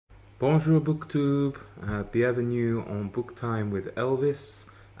Bonjour BookTube, bienvenue en book time with Elvis,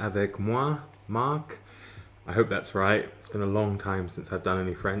 avec moi, Marc. I hope that's right. It's been a long time since I've done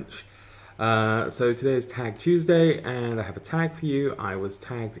any French. So today is Tag Tuesday and I have a tag for you. I was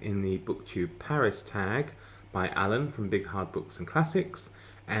tagged in the BookTube Paris Tag by Alan from Big Hard Books and Classics,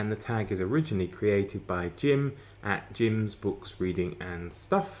 and the tag is originally created by Jim at Jim's Books, Reading and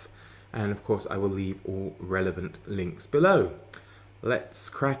Stuff, and of course I will leave all relevant links below. Let's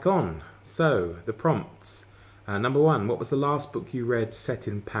crack on. So, the prompts. Number one, what was the last book you read set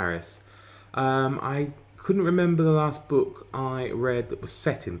in Paris? I couldn't remember the last book I read that was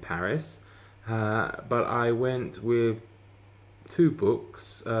set in Paris, but I went with two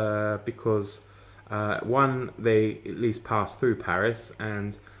books because one, they at least pass through Paris,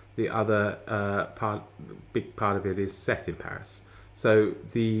 and the other big part of it is set in Paris. So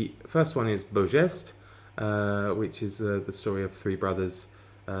the first one is Beau Geste, which is the story of three brothers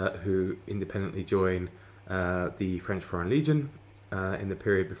who independently join the French Foreign Legion in the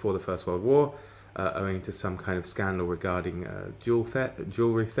period before the First World War, owing to some kind of scandal regarding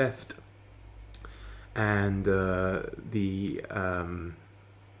jewelry theft. And the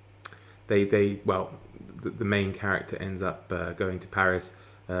main character ends up going to Paris,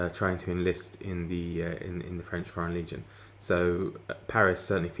 trying to enlist in the French Foreign Legion. So Paris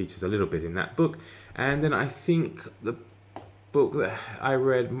certainly features a little bit in that book. And then I think the book that I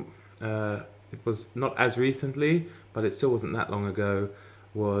read, it was not as recently, but it still wasn't that long ago,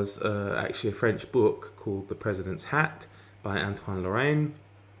 was actually a French book called The President's Hat by Antoine Lorraine.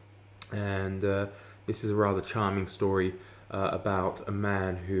 And this is a rather charming story about a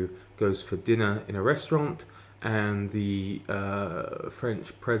man who goes for dinner in a restaurant, and the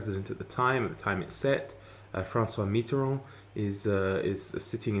French president at the time it's set, François Mitterrand, is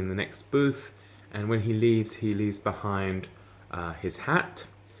sitting in the next booth, and when he leaves behind his hat,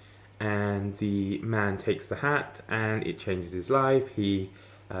 and the man takes the hat and it changes his life. He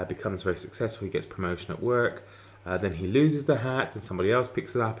becomes very successful, he gets promotion at work, then he loses the hat and somebody else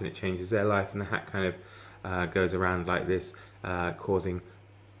picks it up and it changes their life, and the hat kind of goes around like this, causing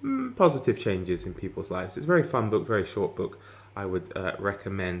positive changes in people's lives. It's a very fun book, very short book. I would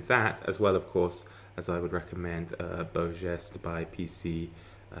recommend that, as well, of course, as I would recommend Beau Geste by P.C.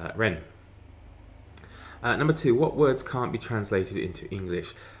 Wren. Number two, what words can't be translated into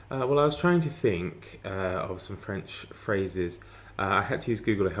English? Well, I was trying to think of some French phrases. I had to use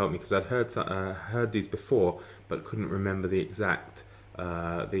Google to help me because I'd heard these before, but couldn't remember the exact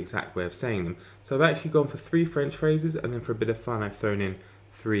way of saying them. So I've actually gone for 3 French phrases, and then for a bit of fun, I've thrown in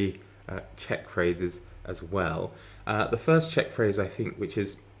 3 Czech phrases as well. The first Czech phrase, I think, which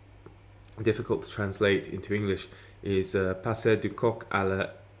is difficult to translate into English, is passer du coq à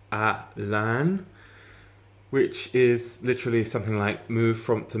l'âne, which is literally something like move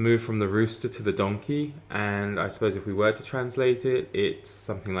from the rooster to the donkey. And I suppose if we were to translate it, it's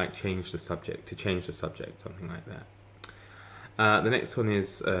something like change the subject, something like that. The next one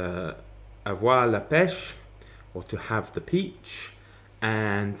is Avoir, la pêche, or to have the peach.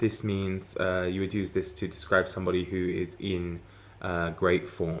 And this means you would use this to describe somebody who is in great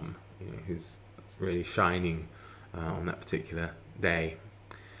form, who's really shining on that particular day.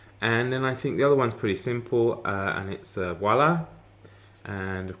 And then I think the other one's pretty simple, and it's Voilà.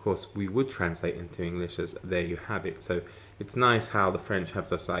 And of course we would translate into English as there you have it. So it's nice how the French have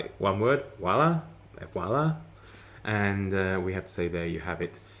just like one word, voilà, voilà, and we have to say there you have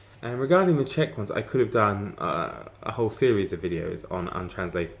it. And regarding the Czech ones, I could have done a whole series of videos on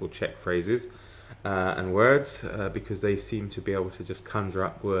untranslatable Czech phrases and words, because they seem to be able to just conjure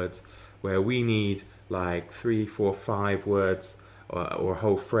up words where we need like 3, 4, 5 words or a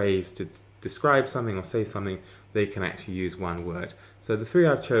whole phrase to describe something or say something. They can actually use one word. So the 3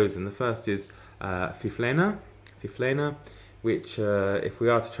 I've chosen, the first is fiflena, which if we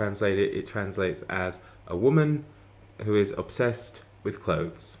are to translate it, it translates as a woman who is obsessed with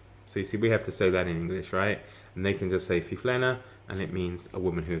clothes. So you see, we have to say that in English, right? And they can just say fiflena, and it means a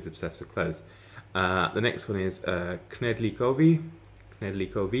woman who is obsessed with clothes. The next one is knedlíkovi,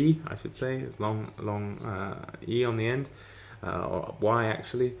 I should say. It's long E on the end, or Y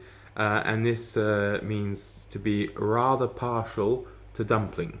actually. And this means to be rather partial to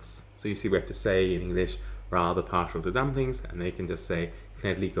dumplings. So you see, we have to say in English rather partial to dumplings, and they can just say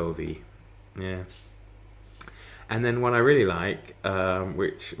knedlíkovi. Yeah. And then one I really like,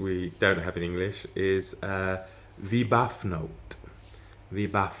 which we don't have in English, is vybavnout.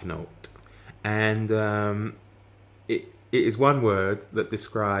 And it is one word that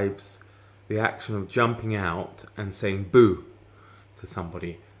describes the action of jumping out and saying boo to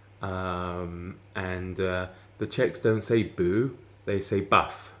somebody. The Czechs don't say boo, they say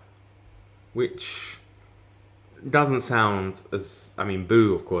buff. which doesn't sound as, I mean,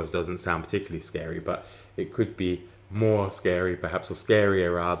 Boo, of course, doesn't sound particularly scary, but it could be more scary, perhaps, or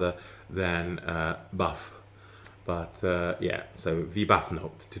scarier rather, than Buff. But yeah, so wie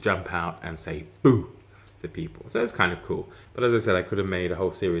Buffnote, to jump out and say boo to people. So it's kind of cool. But as I said, I could have made a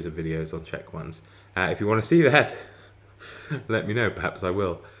whole series of videos on Czech ones. If you want to see that, let me know, perhaps I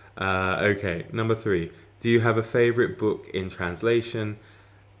will. Okay, number 3. Do you have a favorite book in translation?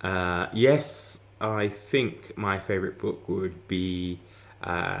 Yes, I think my favorite book would be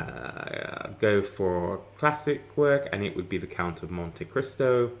go for classic work, and it would be The Count of Monte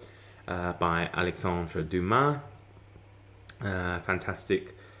Cristo by Alexandre Dumas.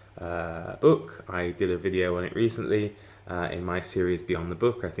 Fantastic book. I did a video on it recently in my series Beyond the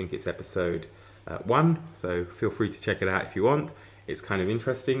Book. I think it's episode 1, so feel free to check it out if you want. It's kind of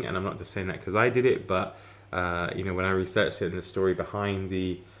interesting, and I'm not just saying that because I did it, but you know, when I researched it and the story behind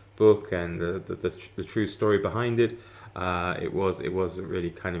the book and the true story behind it, it was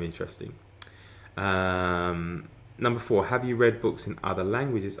really kind of interesting. Number 4, have you read books in other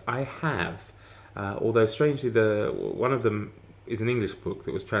languages? I have, although strangely one of them is an English book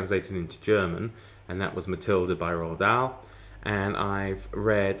that was translated into German, and that was Matilda by Roald Dahl. And I've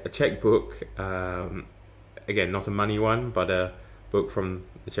read a Czech book, again, not a money one, but a book from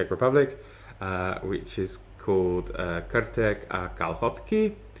the Czech Republic, which is called Krtek a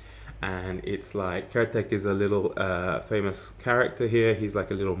Kalhotky. And it's like, Krtek is a little famous character here. He's like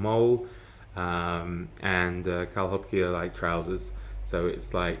a little mole, and Kalhotky are like trousers. So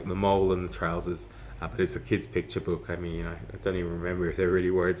it's like the mole and the trousers, but it's a kid's picture book. I mean, I don't even remember if there are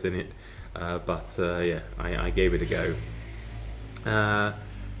really words in it, but yeah, I gave it a go.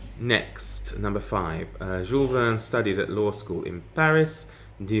 Next, number 5. Jules Verne studied at law school in Paris.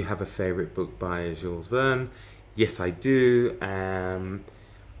 Do you have a favorite book by Jules Verne? Yes, I do.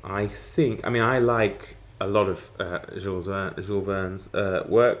 I think, I mean, I like a lot of Jules Verne's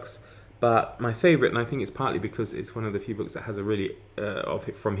works, but my favorite, and I think it's partly because it's one of the few books that has a really,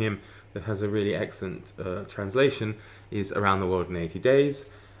 from him, that has a really excellent translation, is Around the World in 80 Days.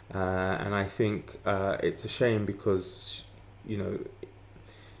 And I think it's a shame because, you know,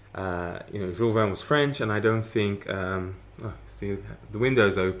 Jules Verne was French, and I don't think, see, the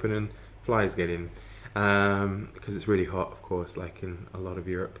window's open and flies get in, because it's really hot, of course, like in a lot of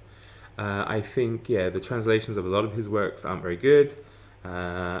Europe. I think, yeah, the translations of a lot of his works aren't very good,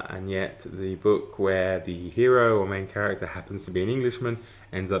 and yet the book where the hero or main character happens to be an Englishman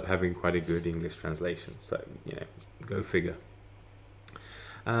ends up having quite a good English translation. So, you know, go figure.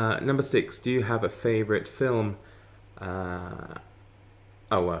 Number 6, do you have a favorite film?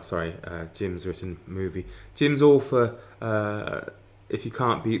 Jim's written movie. Jim's all for if you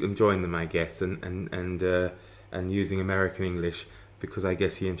can't beat them, join them, I guess, and using American English, because I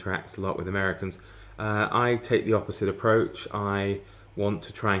guess he interacts a lot with Americans. I take the opposite approach. I want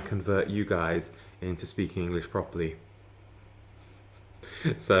to try and convert you guys into speaking English properly.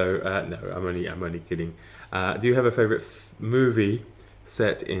 So no, I'm only kidding. Do you have a favorite movie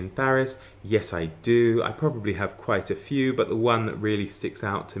set in Paris? Yes, I do. I probably have quite a few, but the one that really sticks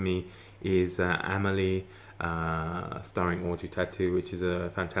out to me is Amélie, starring Audrey Tautou, which is a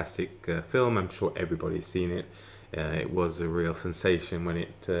fantastic film. I'm sure everybody's seen it. It was a real sensation when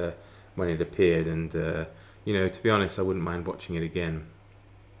it appeared, and you know, to be honest, I wouldn't mind watching it again.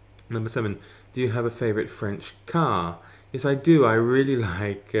 Number 7, do you have a favorite French car? Yes, I do. I really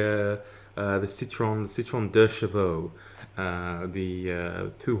like the Citroën Deux Chevaux, the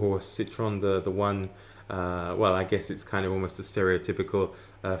 2-horse Citroën, the one. Well, I guess it's kind of almost a stereotypical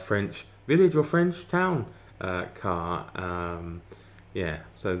French village or French town car. Yeah,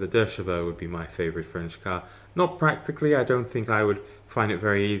 so the Deux Chevaux would be my favorite French car. Not practically, I don't think I would find it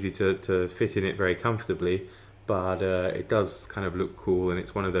very easy to fit in it very comfortably, but it does kind of look cool, and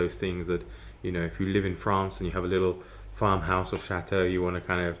it's one of those things that, you know, if you live in France and you have a little farmhouse or chateau, you want to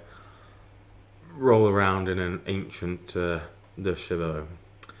kind of roll around in an ancient Deux Chevaux.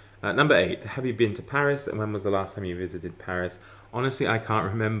 Number 8, have you been to Paris, and when was the last time you visited Paris? Honestly, I can't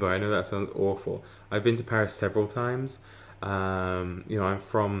remember. I know that sounds awful. I've been to Paris several times. You know, I'm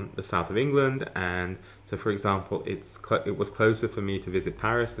from the south of England, and so, for example, it was closer for me to visit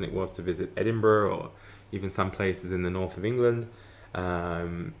Paris than it was to visit Edinburgh or even some places in the north of England.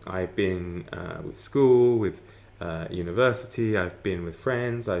 I've been with school, with university, I've been with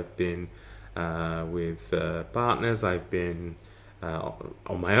friends, I've been with partners, I've been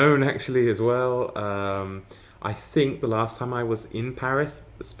on my own actually as well. I think the last time I was in Paris,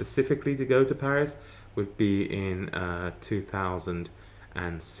 specifically to go to Paris, would be in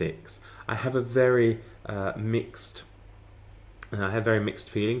 2006. I have a very mixed I have very mixed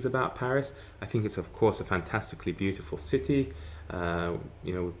feelings about Paris. I think it's of course a fantastically beautiful city. Baron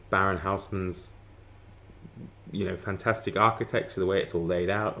Haussmann's fantastic architecture, the way it's all laid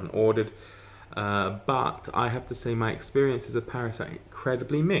out and ordered. But I have to say my experiences of Paris are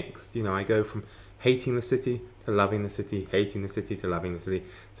incredibly mixed. I go from hating the city to loving the city, hating the city to loving the city.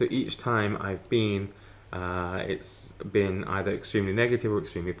 So each time I've been, it's been either extremely negative or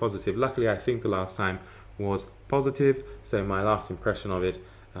extremely positive. Luckily, I think the last time was positive, so my last impression of it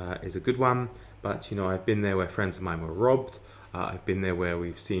is a good one. But I've been there where friends of mine were robbed. I've been there where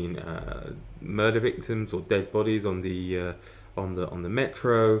we've seen murder victims or dead bodies on the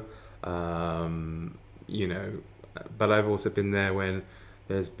metro. But I've also been there when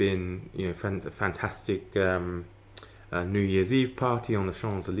there's been fantastic New Year's Eve party on the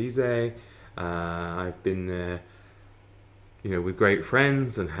Champs-Élysées. I've been there with great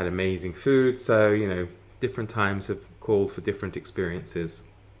friends and had amazing food. So different times have called for different experiences.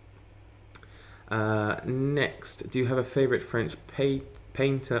 Next, do you have a favorite French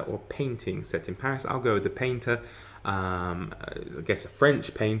painter or painting set in Paris? I'll go with the painter. I guess a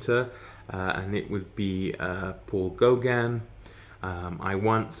French painter, and it would be Paul Gauguin. I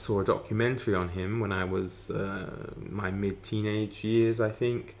once saw a documentary on him when I was my mid-teenage years, I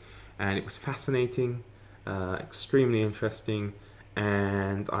think, and it was fascinating, extremely interesting,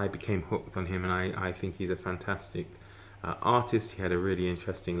 and I became hooked on him, and I think he's a fantastic artist. He had a really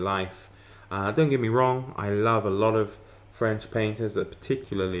interesting life. Don't get me wrong, I love a lot of French painters,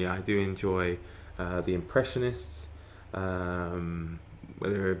 particularly I do enjoy the Impressionists,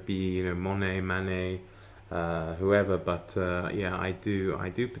 whether it be Monet, Manet, whoever. But I do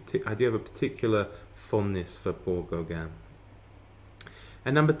have a particular fondness for Paul Gauguin.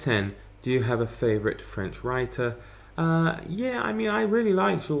 And number 10, do you have a favorite French writer? I really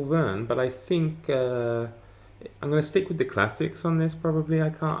like Jules Verne, but I think I'm going to stick with the classics on this. Probably I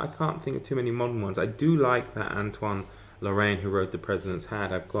can't think of too many modern ones. I do like that Antoine Lorraine, who wrote The President's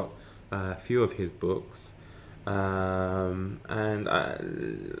Hat. I've got a few of his books, and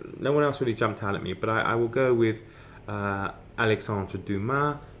no one else really jumped out at me. But I will go with Alexandre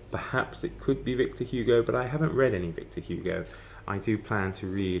Dumas. Perhaps it could be Victor Hugo, but I haven't read any Victor Hugo. I do plan to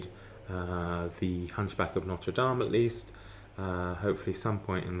read The Hunchback of Notre Dame at least, hopefully some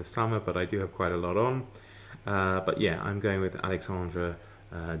point in the summer, but I do have quite a lot on. But yeah, I'm going with Alexandre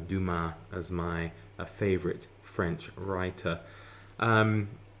Dumas as my favorite French writer.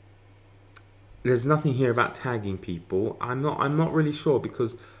 There's nothing here about tagging people. I'm not really sure,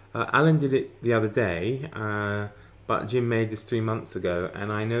 because Alan did it the other day, but Jim made this 3 months ago,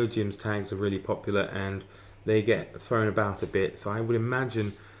 and I know Jim's tags are really popular and they get thrown about a bit, so I would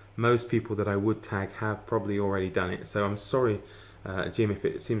imagine most people that I would tag have probably already done it. So I'm sorry, Jim, if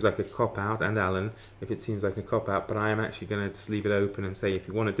it seems like a cop-out, and Alan, if it seems like a cop-out, but I am actually going to just leave it open and say if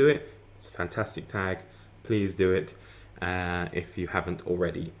you want to do it, it's a fantastic tag, please do it if you haven't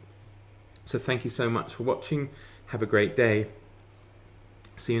already. So thank you so much for watching, have a great day,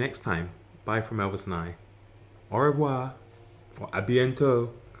 see you next time, bye from Elvis and I, au revoir, or à bientôt,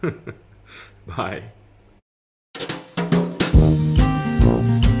 bye.